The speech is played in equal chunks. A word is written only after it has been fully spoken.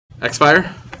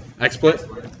X-Fire? X-Split?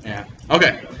 Yeah.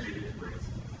 Okay.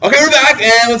 Okay, we're back,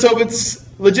 and let's hope it's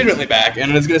legitimately back,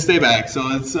 and it's going to stay back. So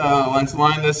let's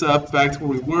line this up back to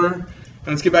where we were, and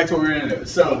let's get back to what we were going to do.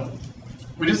 So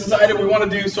we just decided we want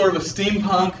to do sort of a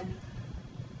steampunk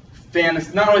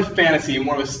fantasy, not really fantasy,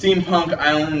 more of a steampunk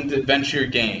island adventure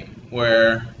game,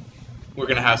 where we're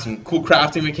going to have some cool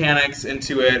crafting mechanics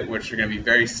into it, which are going to be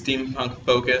very steampunk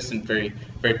focused and very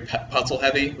puzzle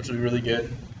heavy, which will be really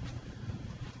good.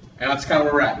 And that's kind of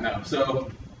where we're at now.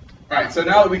 So, alright, so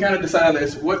now that we kind of decided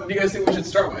this, what do you guys think we should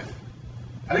start with?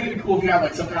 I think it'd be cool if you have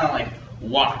like some kind of like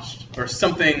watch or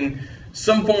something,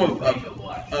 some form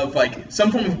of like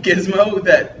some form of gizmo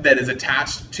that is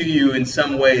attached to you in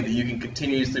some way that you can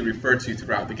continuously refer to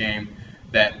throughout the game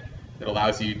that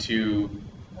allows you to.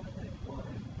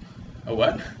 A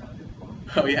what?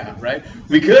 Oh yeah, right.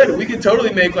 We could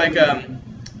totally make like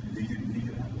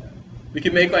we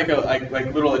could make like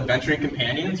little adventuring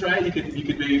companions, right? You could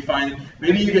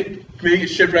maybe you get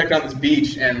shipwrecked on this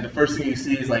beach, and the first thing you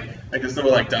see is like this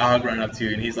little like dog running up to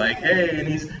you, and he's like, hey, and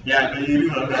he's you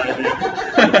love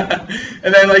that.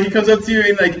 And then like he comes up to you,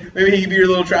 and like maybe he could be your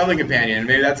little traveling companion.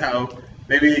 Maybe that's how.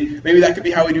 Maybe that could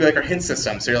be how we do like our hint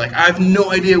system. So you're like, I have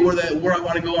no idea where I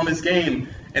want to go on this game,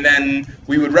 and then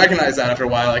we would recognize that after a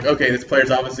while, like, okay, this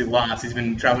player's obviously lost. He's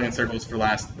been traveling in circles for the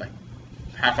last like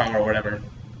half hour or whatever.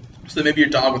 So maybe your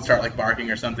dog would start like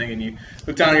barking or something, and you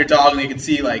look down at your dog and you can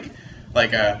see like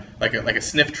a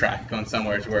sniff track going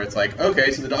somewhere to where it's like,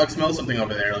 okay, so the dog smells something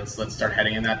over there. Let's start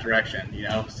heading in that direction. You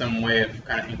know, some way of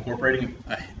kind of incorporating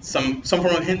some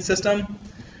form of hint system.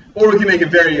 Or we can make it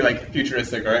very like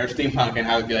futuristic or steampunk and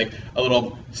have it be like a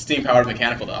little steam-powered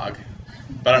mechanical dog.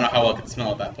 But I don't know how well it can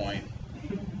smell at that point.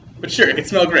 But sure, it can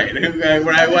smell great.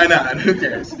 Why not? Who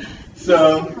cares? So,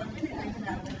 so what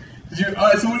do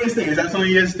you guys think? Is that something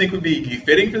you guys think would be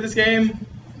fitting for this game?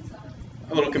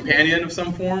 A little companion of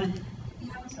some form?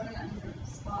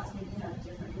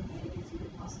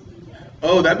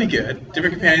 Oh, that'd be good.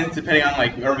 Different companions depending on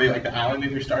like, or maybe like the island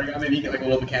maybe you're starting on. Maybe you get like a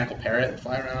little mechanical parrot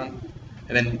fly around.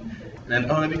 And then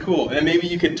oh, that'd be cool. And then maybe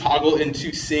you could toggle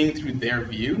into seeing through their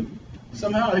view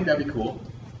somehow. I think that'd be cool.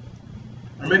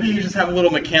 Or maybe you just have a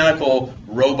little mechanical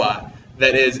robot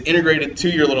that is integrated to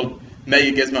your little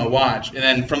Mega Gizmo watch, and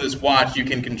then from this watch you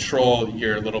can control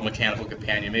your little mechanical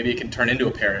companion. Maybe it can turn into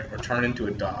a parrot, or turn into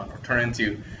a dog, or turn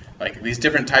into like these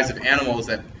different types of animals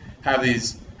that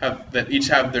each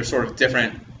have their sort of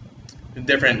different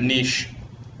niche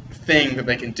thing that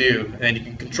they can do, and then you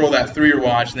can control that through your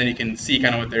watch, and then you can see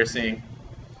kind of what they're seeing.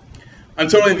 I'm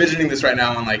totally envisioning this right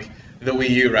now on like the Wii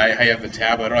U, right? How you have the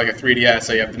tablet or like a 3DS,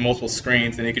 so you have the multiple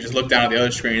screens, and you can just look down at the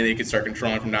other screen, and then you can start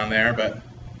controlling from down there. But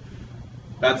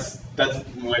that's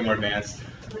way more advanced.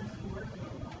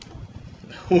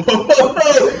 Whoa!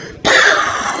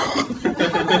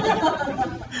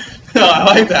 No, I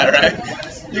like that, right?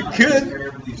 You could.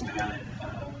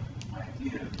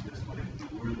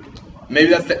 Maybe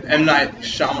that's the M. Night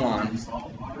Shyamalan.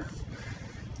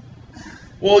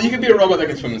 Well, you could be a robot that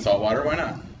can swim in salt water. Why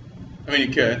not? I mean,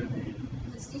 you could.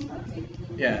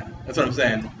 Yeah, that's what I'm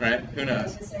saying, right? Who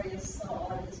knows?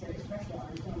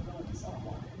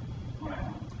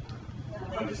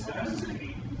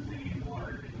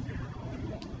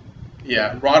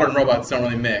 Yeah, water and robots don't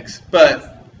really mix,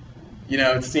 but you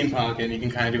know, it's steampunk and you can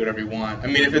kind of do whatever you want. I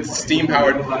mean, if it's steam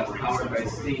powered,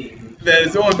 then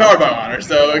it's only powered by water,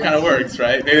 so it kind of works,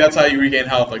 right? Maybe that's how you regain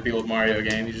health, like the old Mario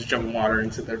game. You just jump in water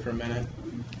and sit there for a minute.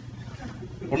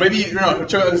 Or maybe you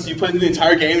play the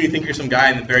entire game and you think you're some guy,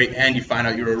 and at the very end you find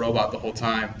out you're a robot the whole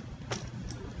time.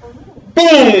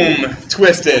 Boom!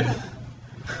 Twisted.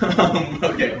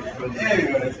 Okay.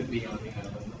 Anyway.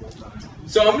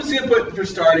 So I'm just gonna put, for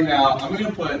starting out, I'm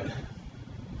gonna put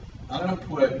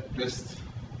just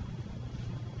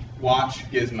watch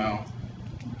gizmo.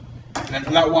 And then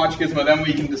from that watch gizmo, then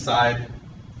we can decide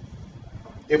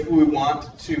if we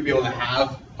want to be able to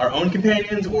have our own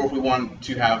companions, or if we want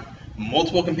to have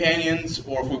multiple companions,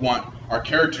 or if we want our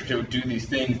character to do these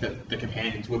things that the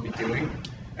companions would be doing.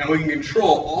 And we can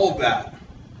control all of that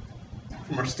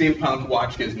from our steampunk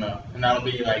watch gizmo. And that'll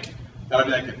be like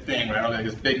the thing, right? It'll be like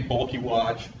this big bulky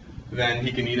watch. Then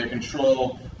he can either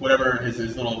control whatever is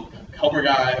his little helper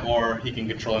guy, or he can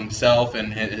control himself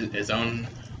and his own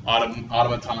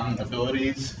automaton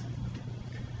abilities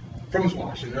from his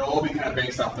watch. And it'll all be kind of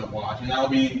based off the watch. And that'll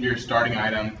be your starting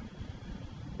item.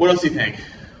 What else do you think?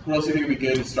 What else do you think would be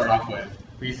good to start off with?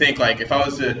 What do you think, like, if I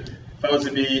was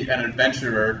to be an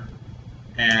adventurer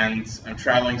and I'm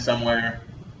traveling somewhere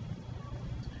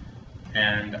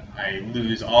and I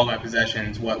lose all my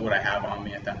possessions, what would I have on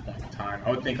me at that point in time? I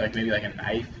would think like maybe like a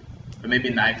knife but maybe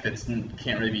a knife that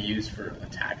can't really be used for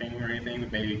attacking or anything,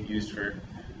 but maybe used for,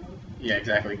 yeah,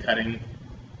 exactly, cutting.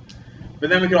 But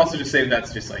then we could also just say that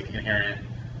that's just like inherent,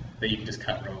 that you can just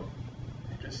cut rope,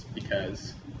 just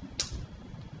because.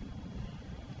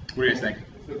 What do you guys think?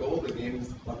 If the goal of the game is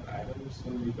to collect items,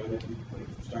 wouldn't it be better if you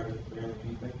started with barely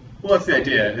anything? Well, that's the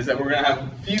idea, is that we're going to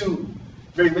have few,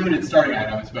 very limited starting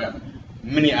items, but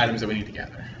many items that we need to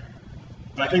gather.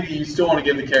 But I think that you still want to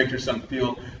give the character some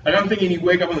feel. Like I'm thinking you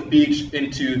wake up on the beach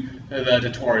into the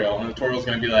tutorial, and the tutorial is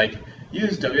going to be like,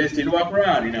 use WASD to walk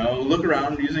around, you know, look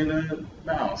around using the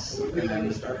mouse. So what if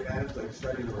the starting items like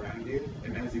starting around you,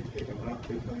 and as you pick them up,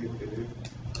 they tell you what to do?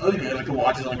 Oh, yeah, like the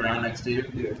watch is on the ground next to you.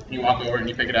 Yeah. You walk over and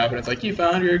you pick it up, and it's like, you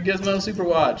found your Gizmo Super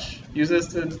Watch. Use this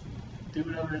to do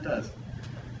whatever it does.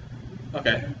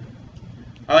 Okay.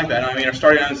 I like that. I mean, our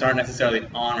starting items aren't necessarily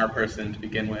on our person to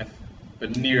begin with,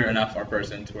 but near enough our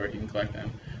person to where you can collect them.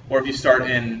 Or if you start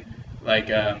in, like,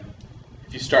 if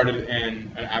you started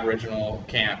in an Aboriginal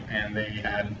camp and they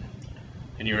had,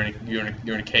 and you're in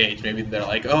a cage, maybe they're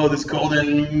like, oh, this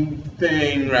golden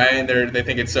thing, right? They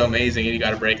think it's so amazing, and you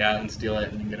got to break out and steal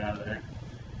it and get out of there.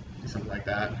 Do something like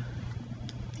that.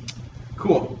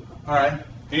 Cool. All right.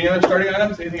 Any other starting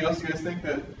items? Anything else you guys think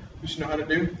that we should know how to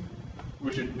do?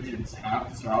 We should have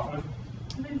to start off with?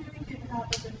 Maybe we could have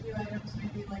like a few items,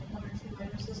 maybe like 1 or 2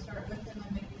 items to start with, and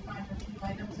then maybe find a few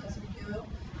items as we go.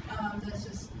 That's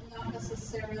just not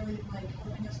necessarily like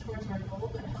helping us towards our goal,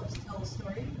 but helps tell a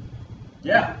story.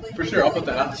 Yeah, Like, for sure. I'll put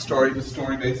that out. The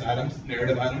story-based items,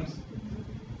 narrative items.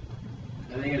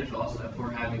 I think it's also, if we're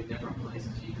having different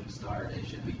places you can start, it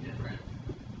should be different.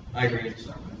 I agree.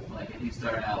 Like if you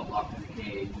start out locked in a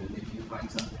cage, and if you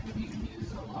find something you can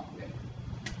use a lockpick,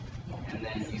 and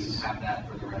then you have that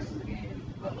for the rest of the game.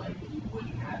 But like you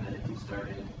wouldn't have it if you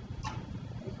started.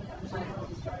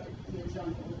 Started in the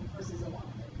jungle versus a lockpick.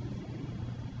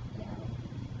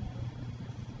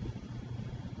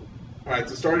 All right,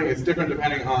 so starting is different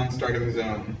depending on starting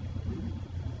zone.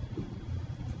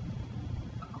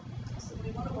 So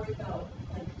we want to worry about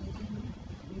like eating.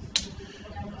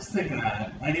 I was thinking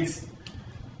that. Like it's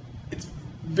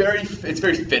very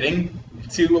fitting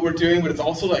to what we're doing, but it's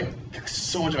also like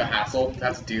so much of a hassle to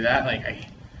have to do that. Like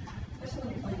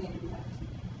Especially when you're playing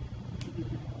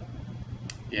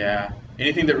it. yeah,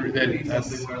 anything that Maybe that's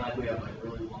something where like we have like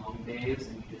really long days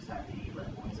and you just have to eat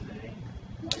like once a day.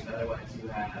 Like otherwise you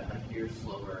have like you're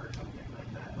slower or something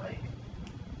like that. Like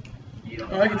you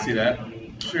don't. Oh, I can see that. You don't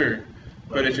eat, Sure,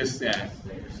 but it's just yeah.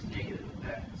 There's negative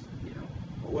effects, you know.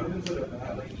 But what if instead of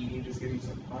that, like eating just gives you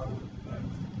some positive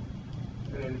effects?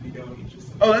 And then if you don't eat just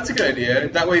some. Oh, that's a good idea.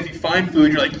 That way, if you find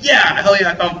food, you're like, yeah, hell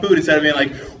yeah, I found food, instead of being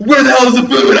like, where the hell is the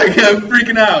food? I'm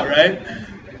freaking out, right?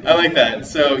 I like that.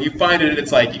 So you find it, and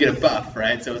it's like you get a buff,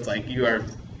 right? So it's like you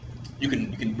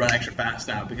can run extra fast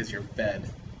now because you're fed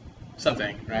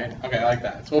something, right? Okay, I like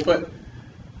that. So we'll put.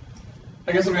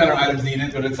 I guess we've got our items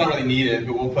needed, but it's not really needed.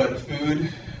 But we'll put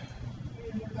food,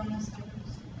 Your bonus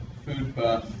items. food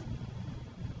buff,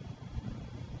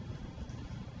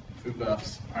 food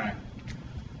buffs. All right.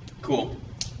 Cool.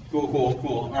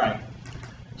 All right.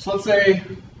 So let's say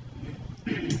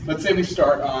we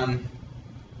start on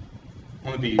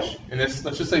the beach, and let's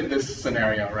just say this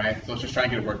scenario, right? So let's just try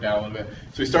and get it worked out a little bit.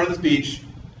 So we start on this beach,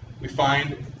 we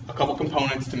find a couple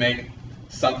components to make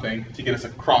something to get us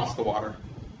across the water.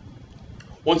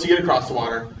 Once you get across the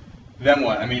water, then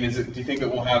what? I mean, do you think that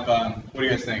we'll have? What do you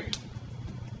guys think?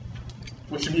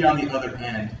 What should be on the other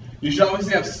end? You should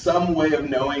obviously have some way of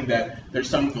knowing that there's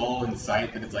some goal in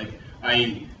sight, that it's like,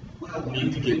 I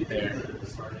need to get there. The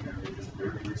starting area is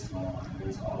very, very small, and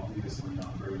there's obviously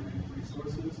not very many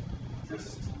resources.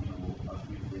 Just a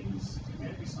few things to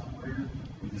get you somewhere.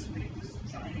 We just make this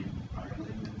giant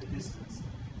island in the distance.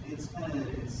 It's kind of,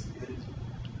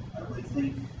 I would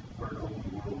think for an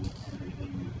open world kind of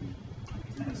thing, would be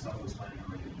kind of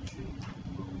self-explanatory that you should be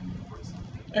moving towards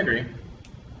something. I agree.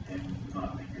 And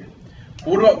not make it.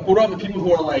 What about the people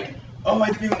who are like, oh, I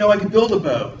didn't even know I could build a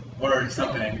boat or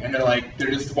something, and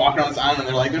they're just walking on this island, and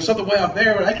they're like, there's something way out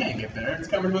there, but I can't get there. It's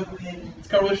covered with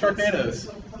sharknadoes.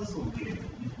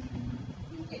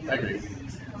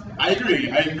 I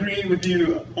agree with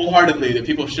you wholeheartedly that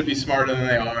people should be smarter than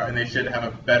they are, and they should have a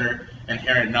better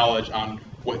inherent knowledge on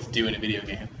what to do in a video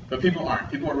game. But people aren't.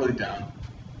 People are really dumb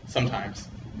sometimes,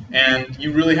 and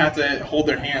you really have to hold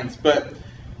their hands. But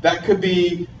that could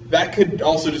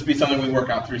also just be something we work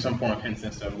out through some form of hint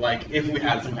system. Like if we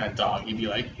had some kind of dog, you'd be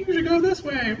like, you should go this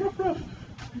way, ruff ruff.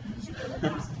 You could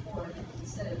ask for it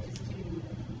instead of just giving you the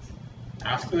hint.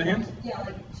 Ask for the hint? Yeah,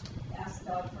 like ask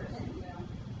the dog for a hint, you know.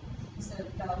 Instead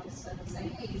of the dog just saying,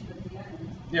 hey, you should go to the island.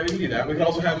 Yeah, we can do that. We can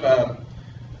also have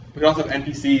We could also have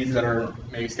NPCs that are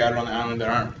maybe scattered on the island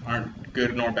that aren't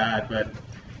good nor bad, but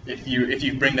if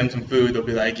you bring them some food, they'll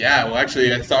be like, yeah, well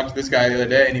actually I talked to this guy the other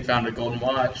day and he found a golden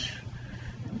watch.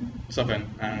 Something,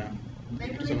 I don't know.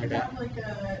 Maybe we Something could like have like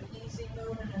a easy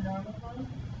mode and a normal mode,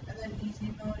 and then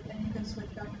easy mode, and you can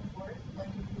switch back and forth. Like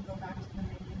if you go back to the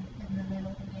menu in the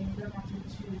middle of the game, you don't have to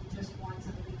choose just once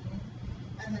at the beginning.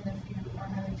 And then if you are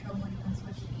having trouble, you can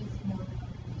switch to easy mode.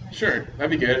 Sure,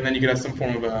 that'd be good, and then you could have some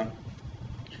form of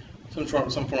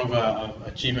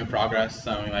achievement progress.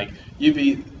 So like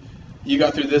you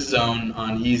got through this zone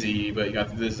on easy, but you got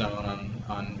through this zone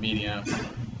on medium,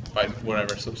 by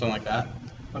whatever, something like that.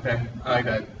 Okay, I like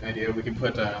that idea. We can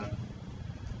put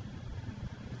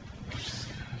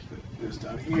this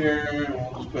down here.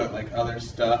 We'll just put like other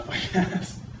stuff, I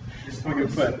guess. We can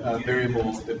put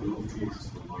variables that move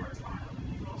towards the large island.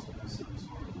 You can also have some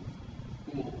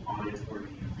sort of auditory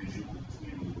visual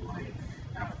cue, like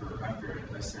after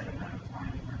a set amount of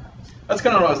time, perhaps. That's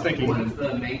kind of what I was thinking. What if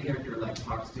the main character like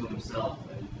talks to himself,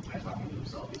 and by talking to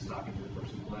himself, he's talking to the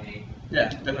person playing? Yeah,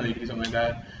 definitely you can do something like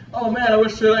that. Oh man, I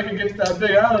wish that I could get to that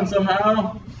big island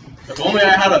somehow. If only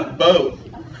I had a boat.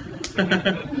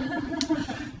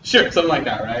 Sure, something like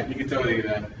that, right? You can totally do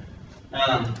that.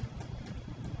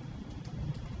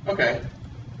 Okay,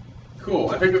 cool.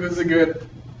 I think that this is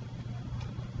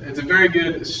it's a very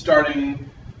good starting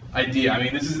idea. I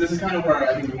mean, this is kind of where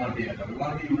I think we want to be at. Though. We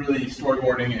want to be really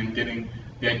storyboarding and getting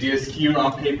the ideas here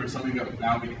on paper, something that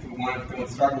now we want to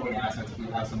start building assets, we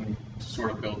have something to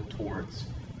sort of build towards.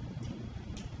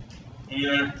 Any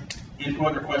other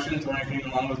input or questions or anything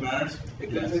along those matters? If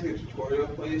there's like a tutorial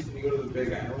place and you go to the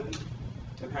big island,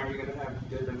 then how are you going to have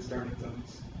different starting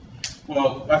zones?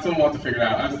 Well, that's what we'll have to figure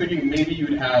out. I was thinking maybe you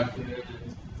could have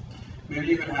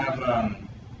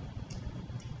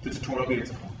the tutorial be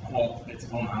its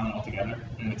own island altogether,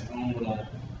 and its own little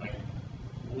like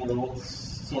world,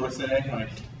 sort of say,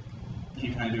 like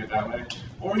you kind of do it that way.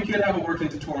 Or you could have a working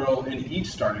tutorial in each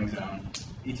starting zone,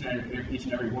 each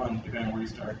and every one, depending on where you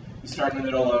start. You start in the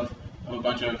middle of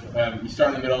you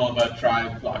start in the middle of a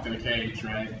tribe locked in a cage,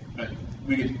 right? But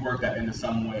we could work that into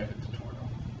some way of a tutorial.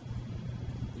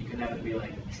 You can have it be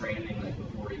like training, like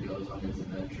before he goes on his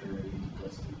adventure. He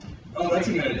does Oh, that's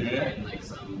a good idea. in like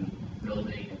some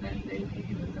building, and then they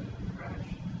leave, and then crash.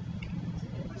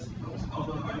 I suppose.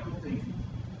 Although I think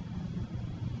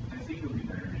it would be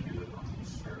better to do it on the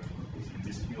starting location.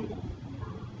 Just feel more.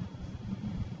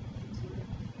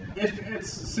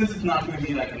 Since it's not going to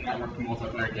be like a network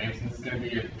multiplayer game, since it's going to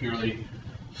be a purely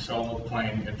solo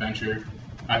playing adventure,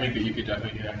 I think that you could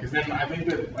definitely do that. Because then I think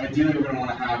that ideally we're going to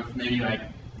want to have maybe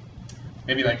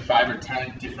like 5 or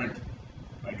 10 different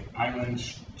like island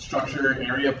structure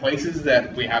area places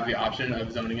that we have the option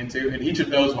of zoning into, and each of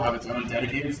those will have its own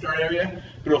dedicated start area.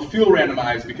 But it'll feel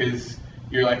randomized because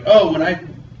you're like, oh, when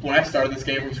I started this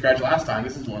game from scratch last time,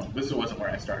 this wasn't where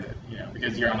I started,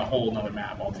 because you're on a whole another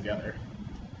map altogether.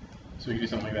 So we could do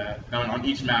something like that. Now on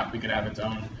each map we could have its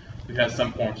own. We could have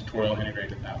some form of tutorial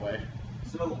integrated that way.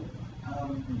 So,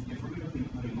 if we're going to be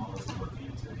putting all this work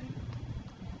into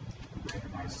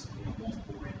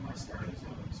multiple randomized starting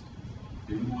zones,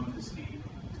 do we want this game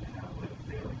to have like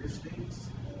failure states,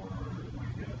 or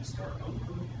might we have to start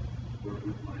over, or do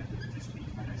we want it to just be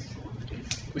kind of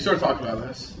short-ish? We sort of talked about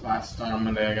this last on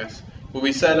Monday, I guess. But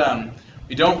we said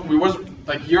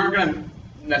you're gonna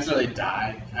necessarily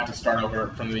die, have to start over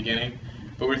from the beginning.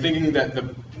 But we're thinking that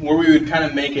where we would kind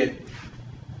of make it,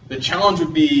 the challenge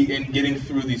would be in getting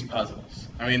through these puzzles.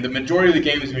 I mean, the majority of the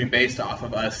game is going to be based off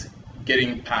of us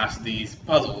getting past these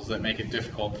puzzles that make it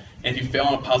difficult. And if you fail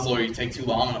on a puzzle or you take too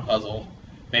long on a puzzle,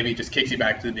 maybe it just kicks you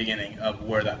back to the beginning of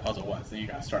where that puzzle was. Then you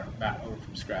got to start back over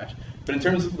from scratch. But in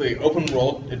terms of the open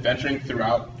world adventuring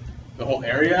throughout the whole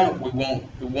area, it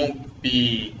won't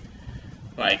be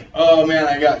like, oh man,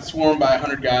 I got swarmed by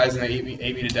 100 guys and they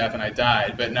ate me to death and I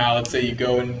died. But now let's say you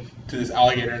go into this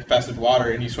alligator infested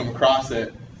water and you swim across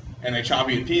it and they chop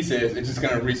you to pieces, it's just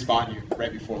going to respawn you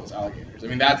right before those alligators. I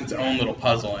mean, that's its own little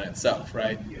puzzle in itself,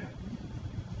 right? Yeah.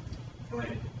 But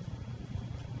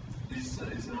it's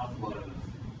an awful lot of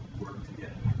work to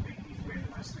make these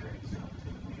randomized starting zones,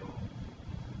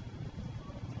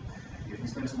 and if we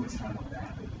spend so much time on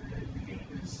that, the game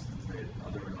is the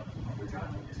other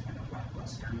genre is kind of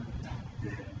lackluster,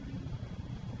 then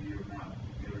you're not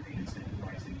really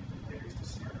incentivizing the players to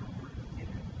start over again.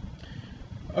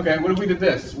 Okay, what if we did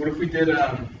this? What if we did,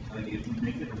 Like, if we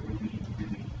make it a really,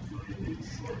 really good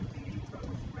short game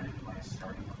with randomized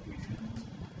starting locations,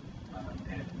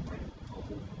 and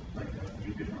like a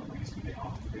few different ways to get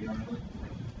off the big island,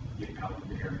 like get out of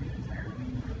the area entirely.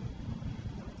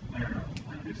 I don't know.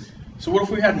 so what if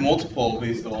we had multiple of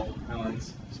these little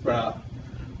islands? So spread out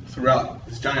throughout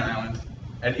this giant island.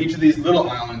 And each of these little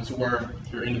islands were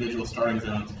your individual starting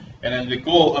zones. And then the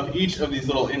goal of each of these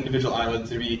little individual islands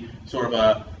to be sort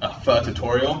of a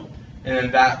tutorial. And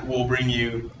then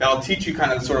that'll teach you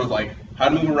kind of sort of like how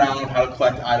to move around, how to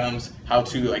collect items, how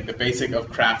to like the basic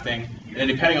of crafting. And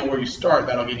depending on where you start,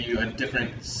 that'll give you a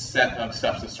different set of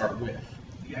stuff to start with.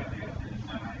 Yeah, and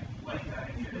I like that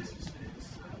idea.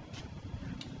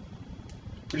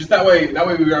 Which is that way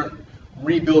we aren't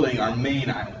rebuilding our main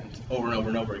island over and over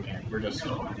and over again. We're just.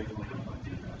 No, I definitely don't want to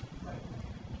do that.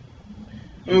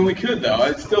 I mean, we could though.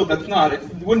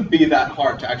 It wouldn't be that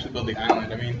hard to actually build the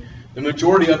island. I mean, the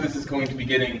majority of this is going to be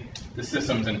getting the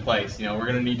systems in place. You know, we're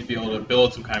going to need to be able to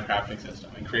build some kind of crafting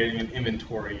system and creating an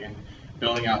inventory and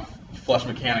building out flush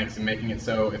mechanics and making it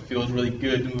so it feels really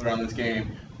good to move around this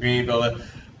game. We're going to be able to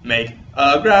make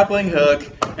a grappling hook,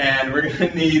 and we're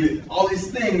going to need all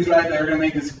these things, right, that are going to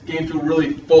make this game feel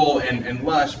really full and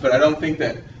lush, but I don't think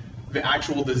that the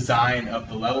actual design of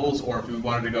the levels, or if we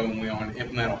wanted to go and we wanted to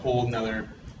implement a whole nother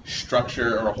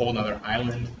structure or a whole nother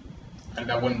island, and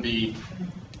that wouldn't be,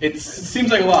 it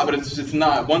seems like a lot, but it's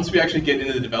not. Once we actually get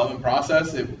into the development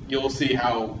process, you'll see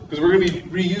how, because we're going to be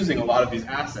reusing a lot of these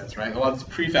assets, right, a lot of these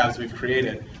prefabs we've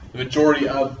created, the majority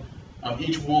of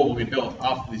each wool will be built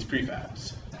off of these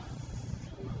prefabs.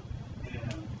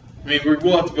 I mean,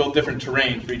 we'll have to build different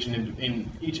terrain for each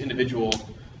individual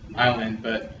island,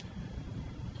 but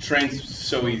terrain's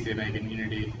so easy to make in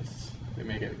Unity. They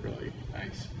make it really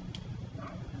nice.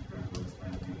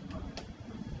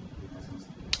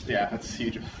 Yeah, that's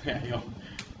huge. Yeah,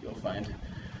 you'll find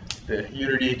the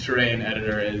Unity terrain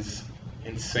editor is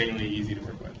insanely easy to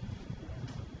work with.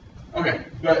 Okay,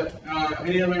 but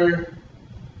any other?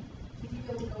 If you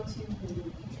go to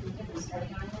different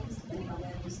starting islands, depending on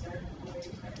when you start and where you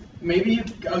start.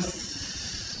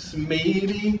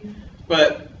 Maybe,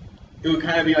 but it would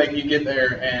kind of be like you get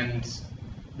there and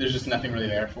there's just nothing really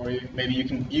there for you. Maybe you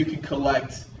can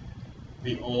collect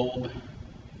the old.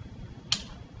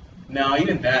 No,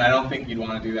 even then I don't think you'd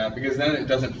want to do that, because then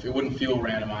it wouldn't feel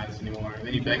randomized anymore.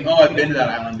 Then you'd be like, oh, I've been to that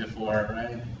island before,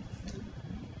 right?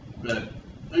 But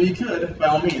I mean, you could, by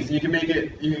all means. You can make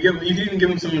it. You can even give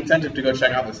them some incentive to go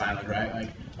check out this island, right?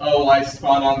 Like, oh, I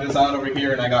spawned on this island over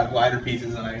here, and I got glider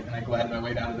pieces, and I glided my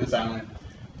way down to this island.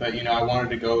 But I wanted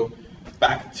to go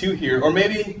back to here, or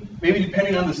maybe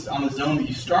depending on the zone that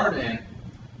you start in,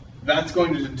 that's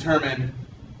going to determine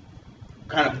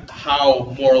kind of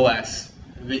how more or less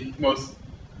the most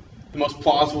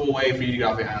plausible way for you to get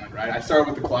off the island, right? I started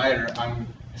with the glider. I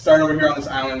started over here on this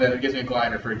island that gives me a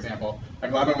glider, for example. I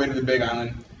glide my way to the big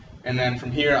island, and then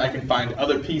from here I can find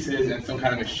other pieces and some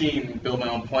kind of machine and build my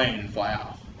own plane and fly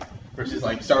off. Versus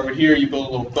like, start over here, you build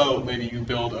a little boat, maybe you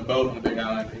build a boat on the big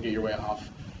island and get your way off.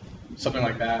 Something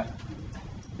like that.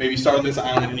 Maybe you start on this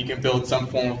island and you can build some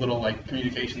form of little like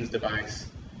communications device,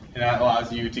 and that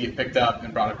allows you to get picked up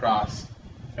and brought across.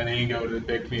 And then you go to the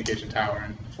big communication tower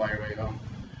and fly your way home.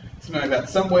 Something like that.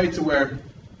 Some way to where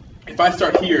if I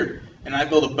start here and I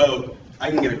build a boat, I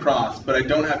can get across, but I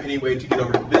don't have any way to get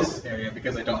over to this area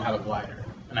because I don't have a glider.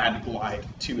 And I had to glide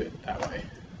to it that way.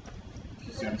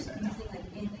 You see what I'm saying? Like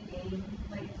in the game,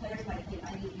 like players might think,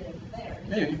 I need to get over there.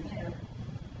 Maybe.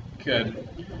 Could.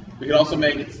 We could also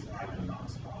make it.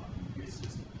 It's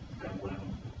just that one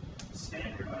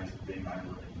standardized big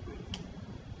island with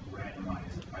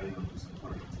randomized items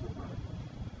according to what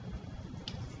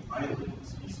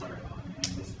islands you start on, and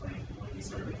this like when you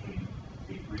start the game,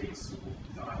 it creates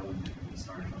the island that you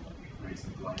start on. It creates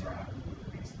the glider island,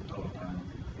 it creates the boat island,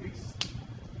 it creates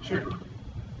Sure.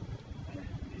 and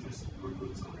it just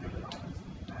removes all the other islands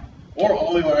from the map. Or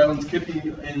all the other islands could be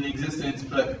in existence,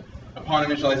 but upon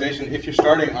initialization, if you're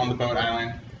starting on the boat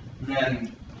island,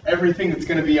 then everything that's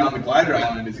going to be on the glider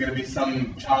island is going to be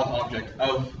some child object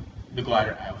of the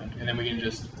glider island. And then we can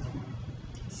just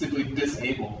simply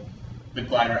disable the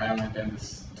glider island and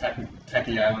this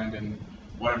techie island and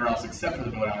whatever else except for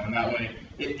the boat island. That way,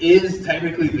 it is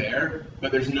technically there,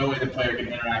 but there's no way the player can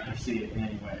interact or see it in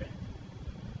any way.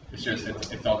 It's just,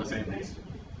 it's all the same thing.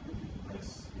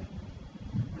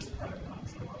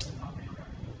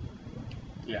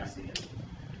 Yeah. So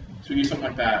we do something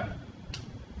like that.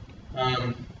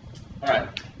 All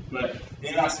right. But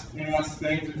any last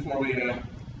things before we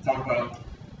talk about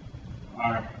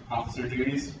our officer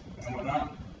duties and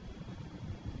whatnot?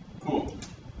 Cool.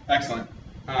 Excellent.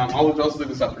 I'll just leave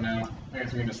this up for now. I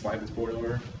guess we can just slide this board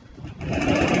over.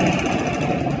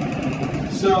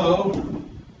 So,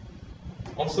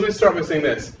 also let me start by saying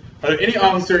this. Are there any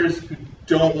officers who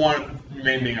don't want to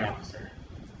remain being an officer?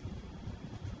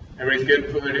 Everybody's good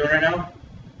with what they're doing right now?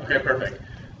 Okay, perfect.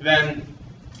 Then,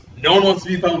 no one wants to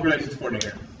be public relations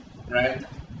coordinator. right?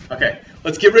 Okay,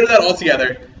 let's get rid of that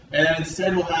altogether, and then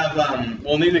instead we'll have,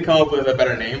 we'll need to come up with a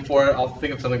better name for it. I'll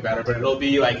think of something better, but it'll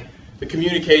be like the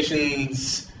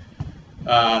communications,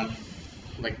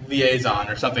 like liaison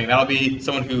or something. That'll be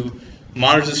someone who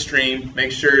monitors the stream,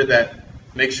 make sure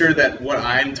that what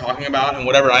I'm talking about and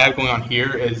whatever I have going on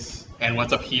here is, and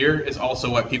what's up here is also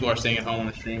what people are seeing at home on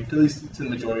the stream, at least to the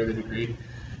majority of the degree.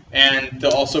 And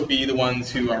they'll also be the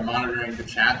ones who are monitoring the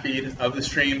chat feed of the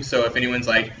stream. So if anyone's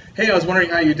like, hey, I was wondering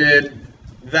how you did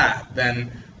that,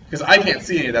 then, because I can't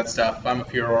see any of that stuff if I'm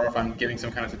up here or if I'm giving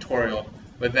some kind of tutorial,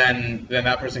 but then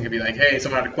that person could be like, hey,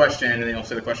 someone had a question, and then you'll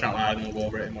say the question out loud and we'll go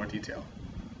over it in more detail.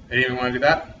 Anyone want to do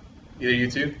that? Either you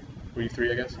two? Or you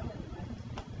three, I guess?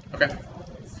 Okay.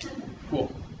 Cool.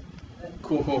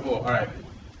 All right.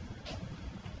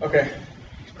 Okay.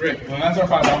 Great. Well, that's our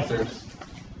 5 officers.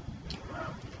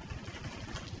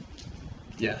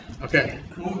 Yeah. Okay.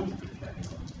 Cool.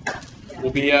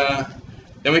 We'll be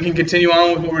then we can continue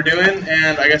on with what we're doing,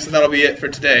 and I guess that'll be it for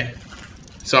today.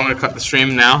 So I'm going to cut the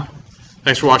stream now.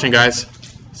 Thanks for watching, guys.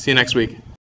 See you next week.